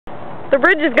The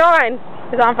bridge is gone.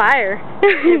 It's on fire.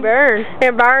 It burned.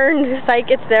 It burned. It's like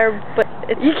it's there, but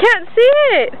it's, you can't see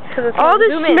it. It's all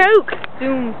the smoke.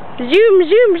 Zoom. Zoom,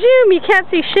 zoom, zoom. You can't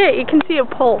see shit. You can see a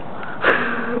pole.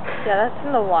 Yeah, that's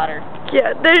in the water.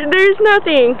 Yeah, there's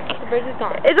nothing. The bridge is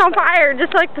gone. It's on fire,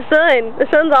 just like the sun. The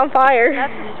sun's on fire.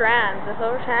 That's the strands, the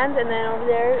silver strands, and then over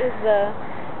there is the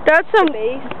some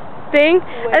base thing.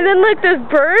 And then like there's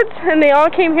birds, and they all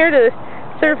came here to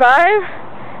survive.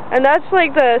 And that's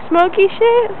like the smoky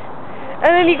shit.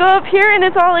 And then you go up here, and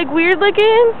it's all like weird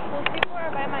looking. Well, people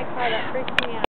are by my car. That freaks me out.